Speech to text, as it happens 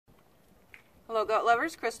Hello goat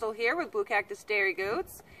lovers, Crystal here with Blue Cactus Dairy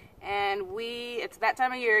Goats, and it's that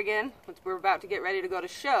time of year again. We're about to get ready to go to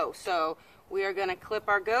show, so we are going to clip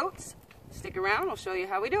our goats. Stick around, I'll show you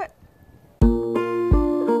how we do it.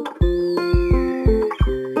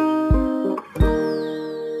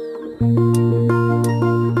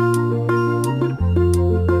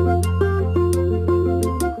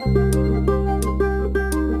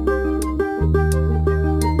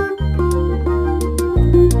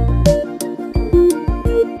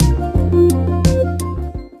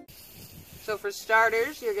 So for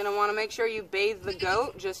starters, you're going to want to make sure you bathe the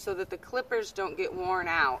goat just so that the clippers don't get worn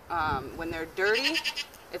out. When they're dirty,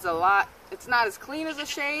 it's not as clean as a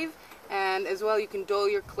shave, and as well you can dull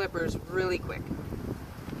your clippers really quick.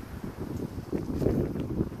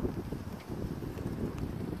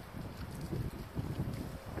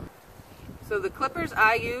 So the clippers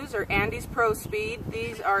I use are ANDIS Pro Speed.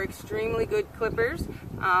 These are extremely good clippers.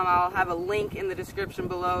 I'll have a link in the description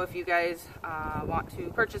below if you guys want to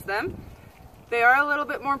purchase them. They are a little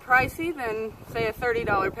bit more pricey than, say, a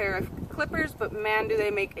 $30 pair of clippers, but man, do they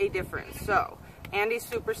make a difference. So, ANDIS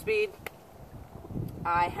Super Speed.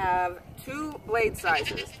 I have two blade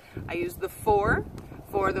sizes. I use the 4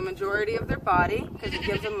 for the majority of their body because it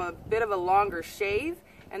gives them a bit of a longer shave,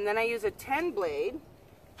 and then I use a 10 blade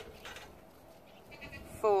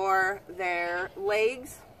for their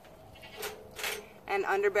legs and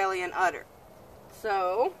underbelly and udder.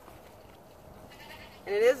 So,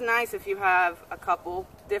 and it is nice if you have a couple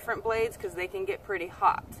different blades because they can get pretty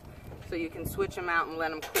hot. So you can switch them out and let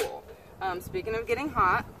them cool. Speaking of getting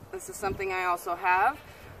hot, this is something I also have.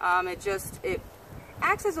 It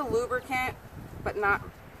acts as a lubricant, but not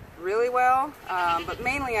really well. But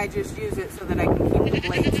mainly I just use it so that I can keep the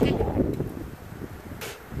blades cool.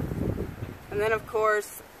 And then of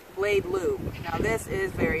course, blade lube. Now this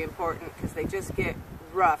is very important because they just get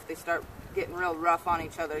rough. They start getting real rough on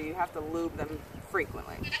each other. You have to lube them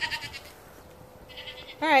frequently.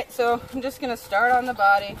 Alright, so I'm just going to start on the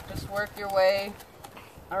body. Just work your way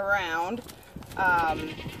around.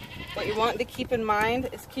 What you want to keep in mind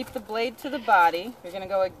is keep the blade to the body. You're going to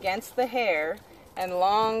go against the hair and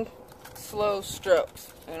long, slow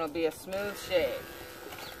strokes. And it'll be a smooth shave.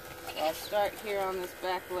 So I'll start here on this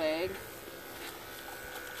back leg.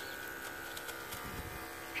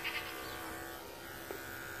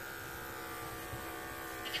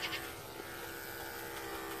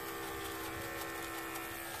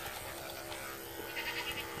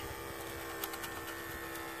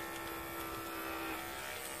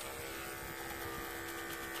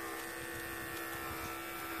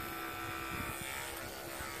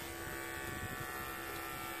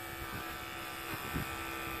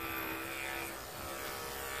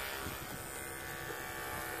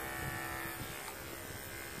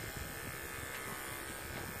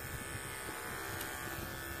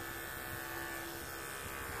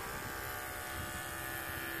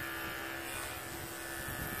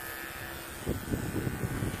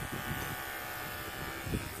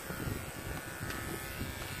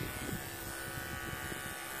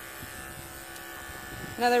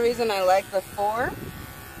 Another reason I like the 4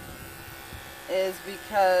 is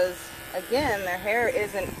because, again, their hair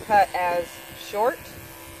isn't cut as short.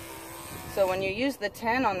 So when you use the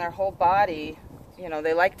 10 on their whole body, you know,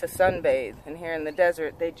 they like to sunbathe. And here in the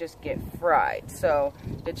desert, they just get fried. So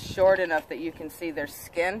it's short enough that you can see their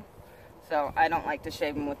skin. So I don't like to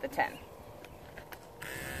shave them with the 10.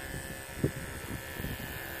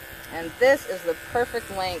 And this is the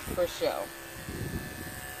perfect length for show.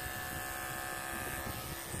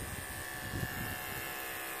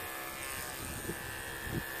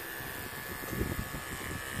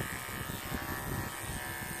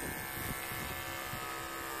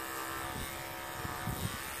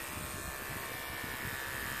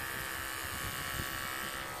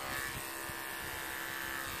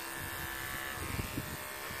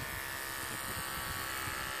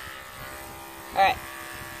 Alright,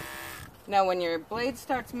 now when your blade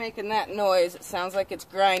starts making that noise, it sounds like it's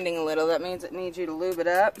grinding a little. That means it needs you to lube it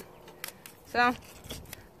up. So,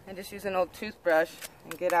 I just use an old toothbrush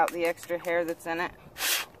and get out the extra hair that's in it.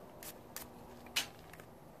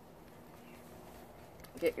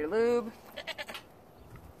 Get your lube,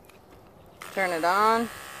 turn it on,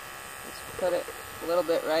 just put it a little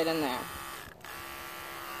bit right in there.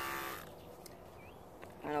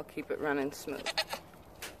 And I'll keep it running smooth.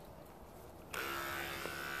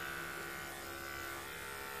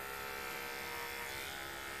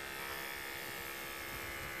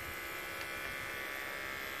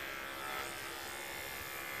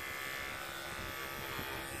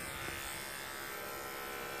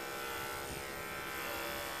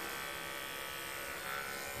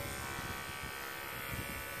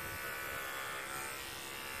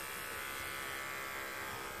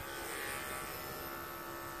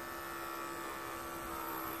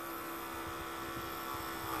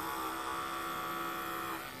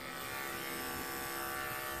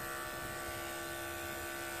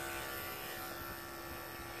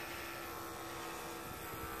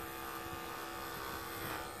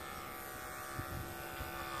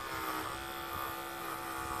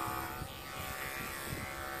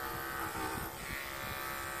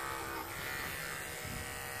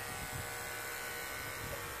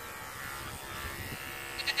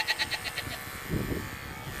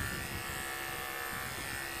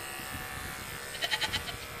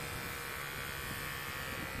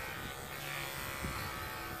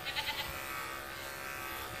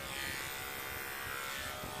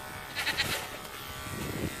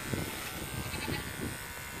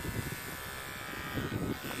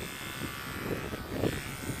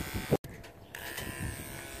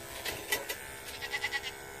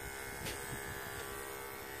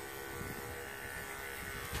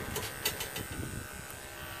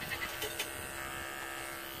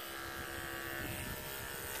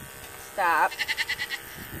 that.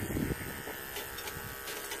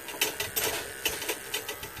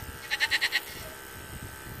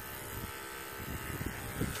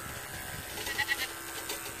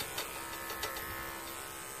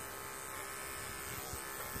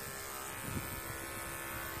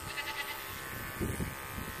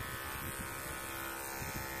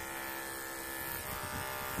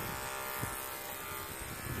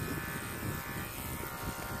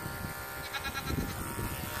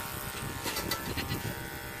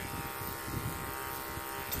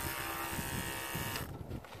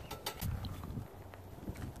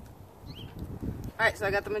 Alright, so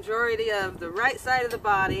I got the majority of the right side of the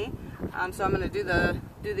body, so I'm going to do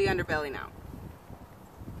the underbelly now.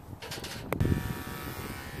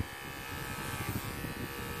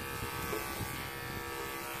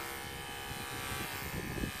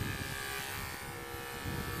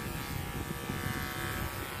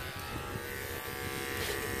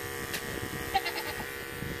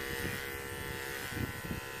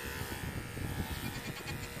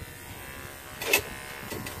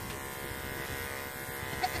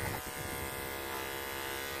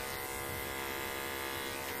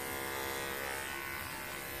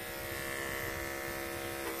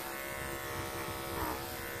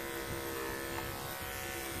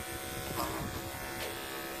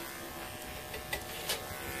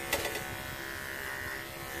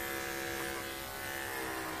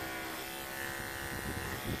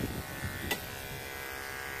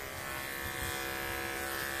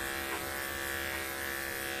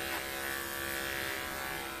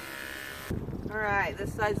 Alright,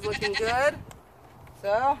 this side's looking good.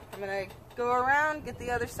 So I'm going to go around, get the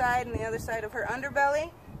other side and the other side of her underbelly,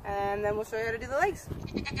 and then we'll show you how to do the legs.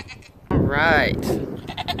 Alright.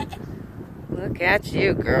 Look at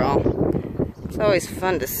you, girl. It's always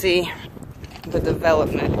fun to see the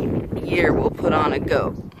development year we'll put on a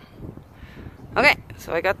goat. Okay,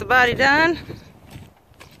 so I got the body done.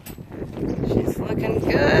 She's looking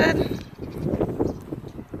good.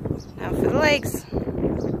 Now for the legs.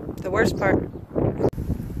 The worst part.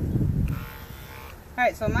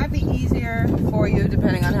 Alright, so it might be easier for you,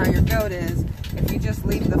 depending on how your goat is, if you just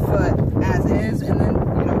leave the foot as is and then,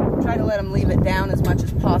 you know, try to let them leave it down as much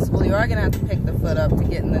as possible. You are going to have to pick the foot up to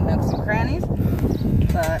get in the nooks and crannies,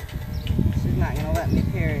 but she's not going to let me,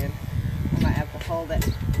 period. I might have to hold it.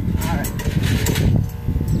 Alright.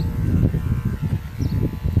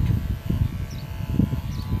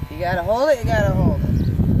 You got to hold it, you got to hold it.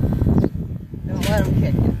 Don't let them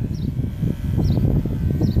kick you.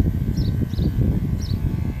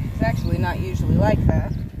 Actually not usually like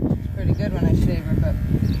that. It's pretty good when I shave her, but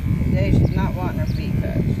today she's not wanting her feet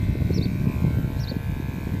touched.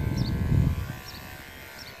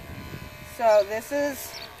 So this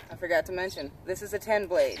is, I forgot to mention, this is a 10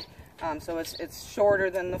 blade. So it's shorter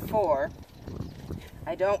than the 4.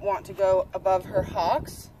 I don't want to go above her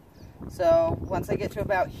hocks. So once I get to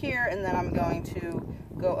about here, and then I'm going to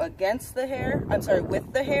go against the hair, I'm sorry,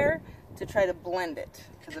 with the hair, to try to blend it,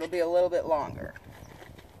 because it'll be a little bit longer.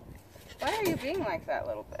 Why are you being like that a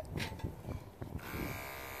little bit?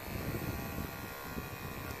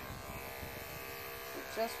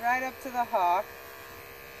 Just right up to the hawk.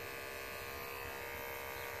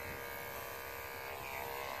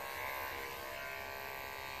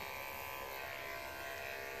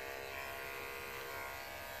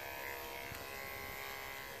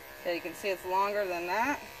 So you can see it's longer than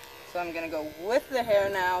that. So I'm going to go with the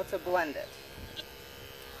hair now to blend it.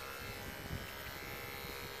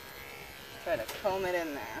 Try to comb it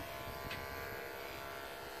in there.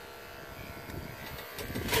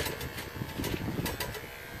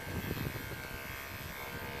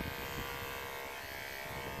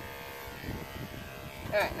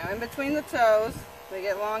 Alright, now in between the toes, we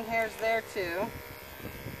get long hairs there too.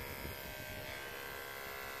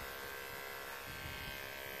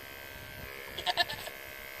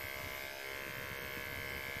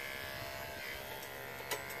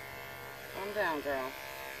 Calm down, girl.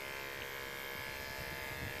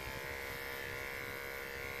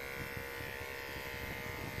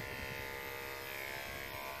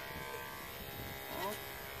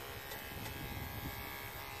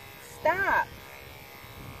 Stop!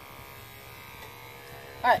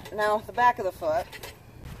 Alright, now the back of the foot.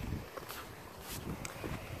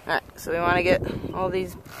 Alright, so we want to get all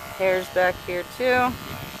these hairs back here too.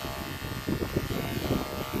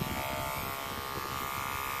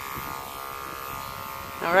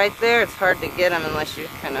 Now right there, it's hard to get them unless you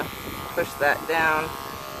kind of push that down.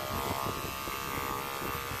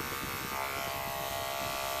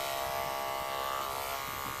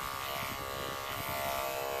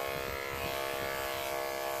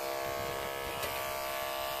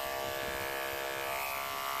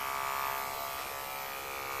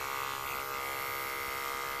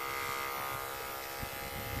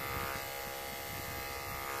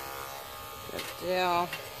 Yeah.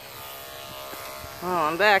 Oh,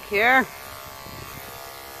 I'm back here.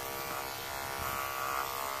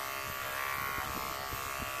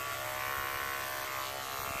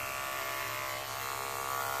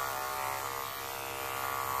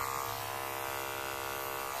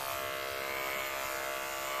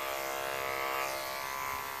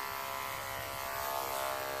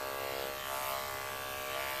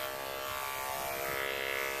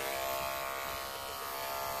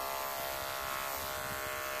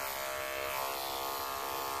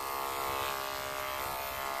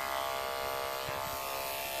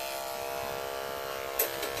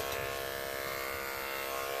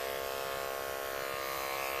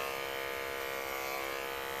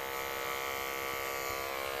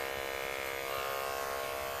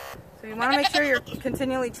 So you want to make sure you're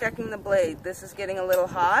continually checking the blade. This is getting a little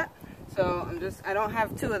hot, so I don't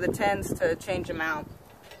have 2 of the 10s to change them out.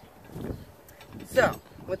 So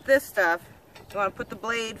with this stuff, you want to put the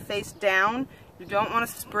blade face down. You don't want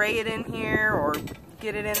to spray it in here or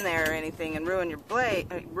get it in there or anything and ruin your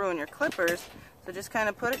ruin your clippers. So just kind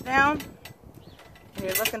of put it down, and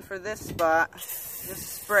you're looking for this spot,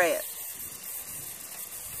 just spray it.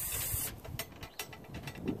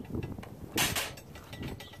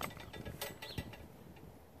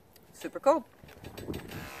 Super cool.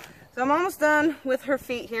 So I'm almost done with her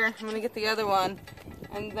feet here. I'm going to get the other one,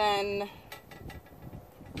 and then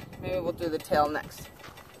maybe we'll do the tail next.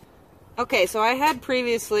 Okay, so I had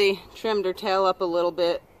previously trimmed her tail up a little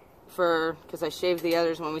bit because I shaved the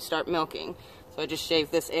others when we start milking. So I just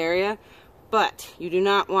shaved this area. But you do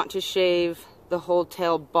not want to shave the whole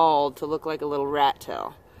tail bald to look like a little rat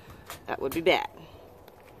tail. That would be bad.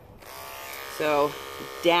 So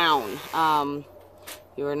down.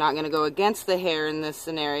 You are not going to go against the hair in this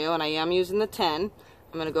scenario, and I am using the 10. I'm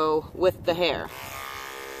going to go with the hair.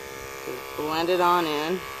 Just blend it on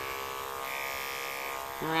in.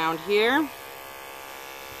 Around here.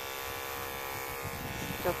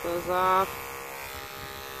 Cut those off.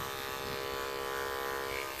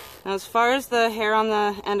 Now as far as the hair on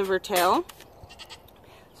the end of her tail,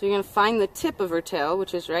 so you're going to find the tip of her tail,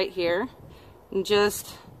 which is right here, and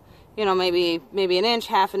just, you know, maybe an inch,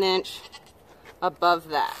 half an inch above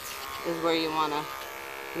that is where you want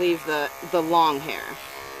to leave the long hair.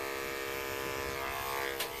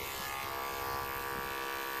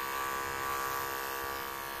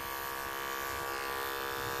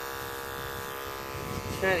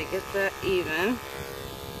 Try to get that even.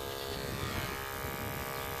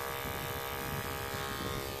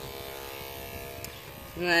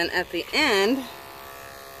 And then at the end,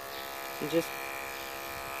 you just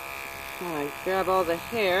kind of grab all the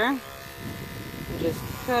hair and just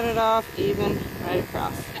cut it off even right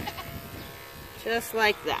across. Just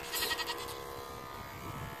like that.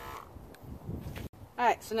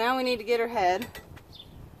 Alright, so now we need to get her head.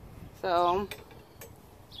 So,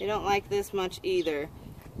 you don't like this much either.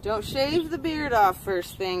 Don't shave the beard off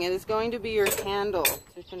first thing. It is going to be your handle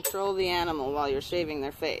to control the animal while you're shaving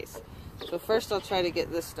their face. So first I'll try to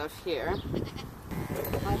get this stuff here.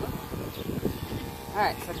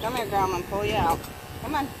 Alright, so come here, girl, I'm going to pull you out.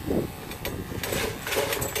 Come on.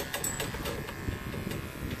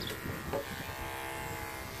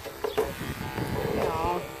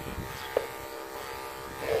 No.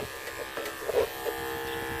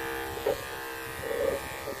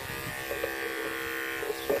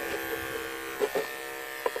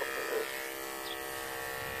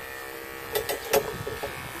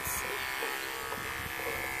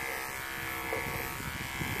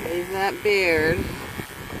 Leave that beard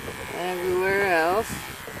everywhere else.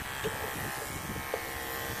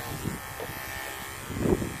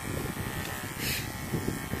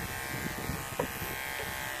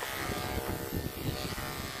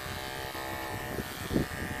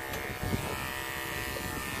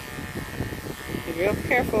 Be real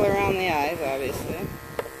careful around the eyes, obviously.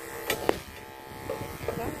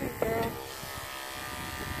 Sorry, girl.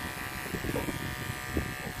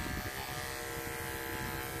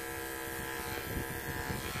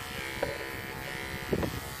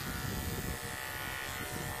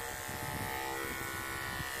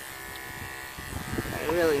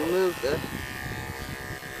 Really move the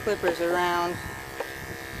clippers around,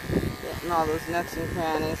 getting all those nooks and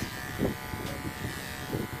crannies.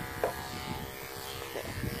 Okay.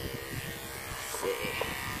 Let's see.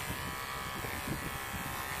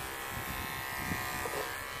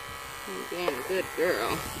 I'm being a good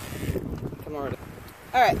girl. Come over.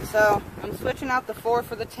 Alright, so I'm switching out the 4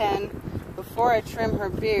 for the 10. Before I trim her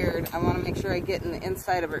beard, I want to make sure I get in the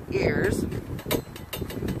inside of her ears.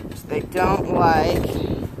 They don't like.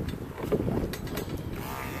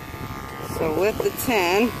 So with the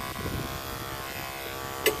 10,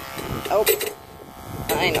 Oh,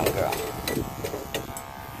 I know, girl.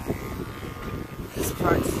 This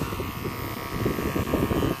part's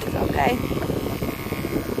okay.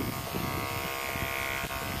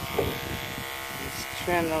 Just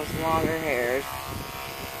trim those longer hairs.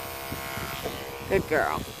 Good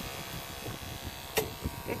girl.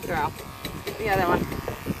 Good girl. Get the other one.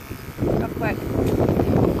 Real quick.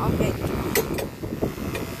 Okay.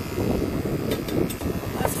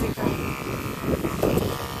 Let's see, girl.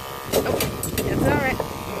 Oh, it's alright.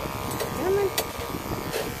 Come on.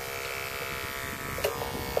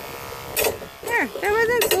 There, that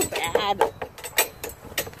wasn't so bad.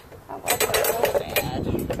 That wasn't so bad.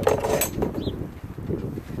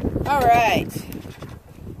 Alright.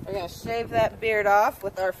 We're going to shave that beard off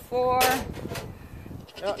with our 4.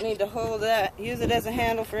 Don't need to hold that. Use it as a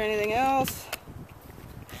handle for anything else.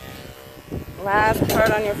 Last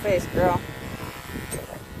part on your face, girl.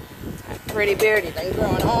 That pretty beard you've been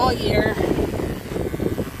growing all year.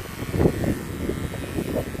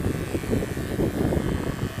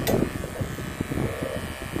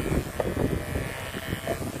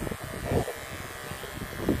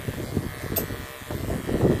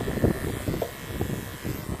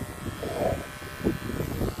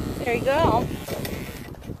 There you go.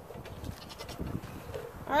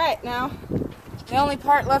 Alright, now, the only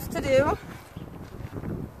part left to do,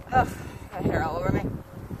 got hair all over me,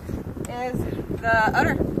 is the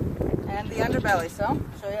udder and the underbelly, so I'll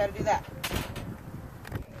show you how to do that.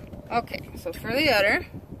 Okay, so for the udder,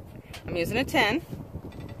 I'm using a 10,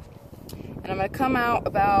 and I'm going to come out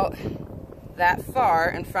about that far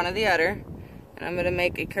in front of the udder, and I'm going to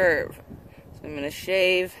make a curve. So I'm going to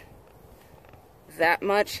shave that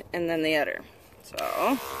much and then the udder.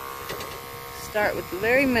 So start with the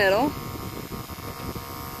very middle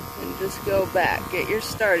and just go back. Get your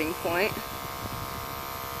starting point.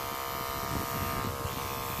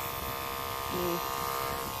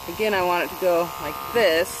 And again, I want it to go like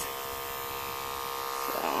this.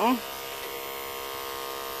 So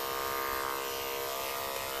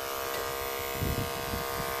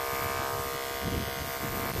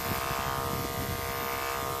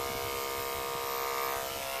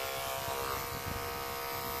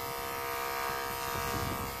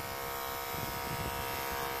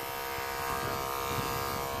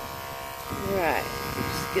Alright,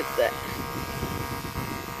 just get that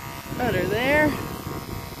udder there.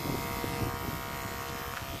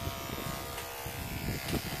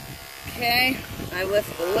 Okay, I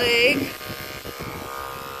lift the leg,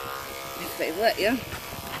 if they let you.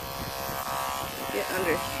 Get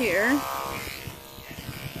under here.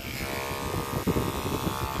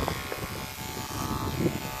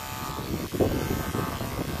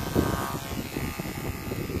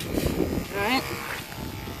 Alright.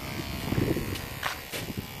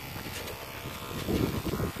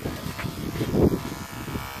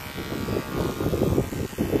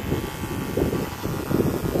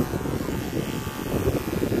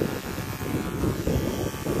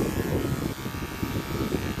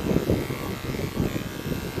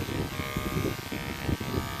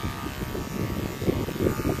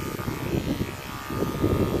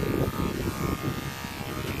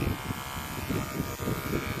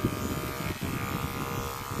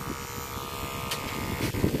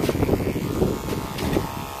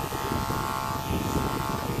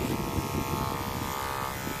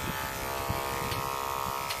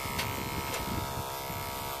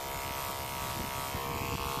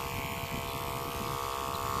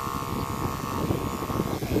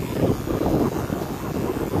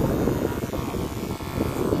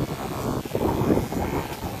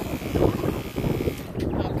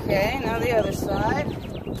 Okay, now the other side.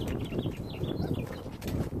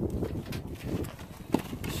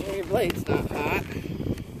 Make sure your blade's not hot.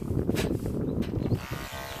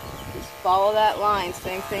 Just follow that line,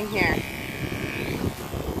 same thing here.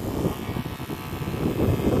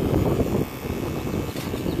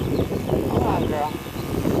 Come on, girl.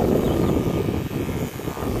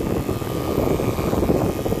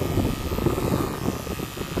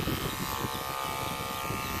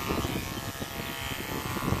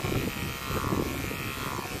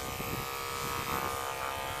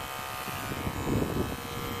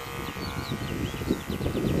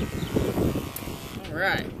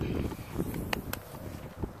 Right.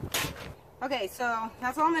 Okay, so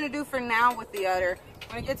that's all I'm going to do for now with the udder.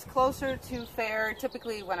 When it gets closer to fair,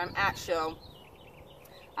 typically when I'm at show,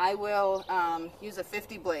 I will use a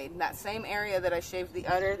 50 blade. That same area that I shaved the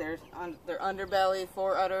udder, their underbelly,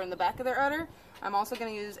 fore udder, and the back of their udder, I'm also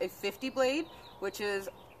going to use a 50 blade, which is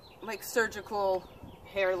like surgical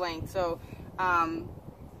hair length, so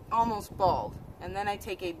almost bald. And then I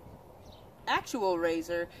take a actual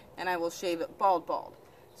razor and I will shave it bald.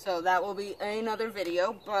 So that will be another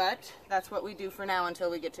video, but that's what we do for now until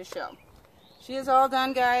we get to show. She is all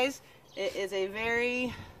done, guys. It is a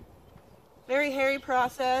very, very hairy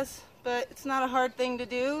process, but it's not a hard thing to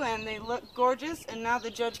do, and they look gorgeous, and now the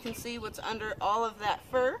judge can see what's under all of that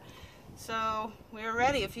fur. So we're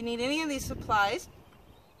ready. If you need any of these supplies,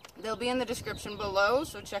 they'll be in the description below,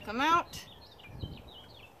 so check them out.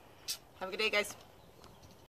 Have a good day, guys.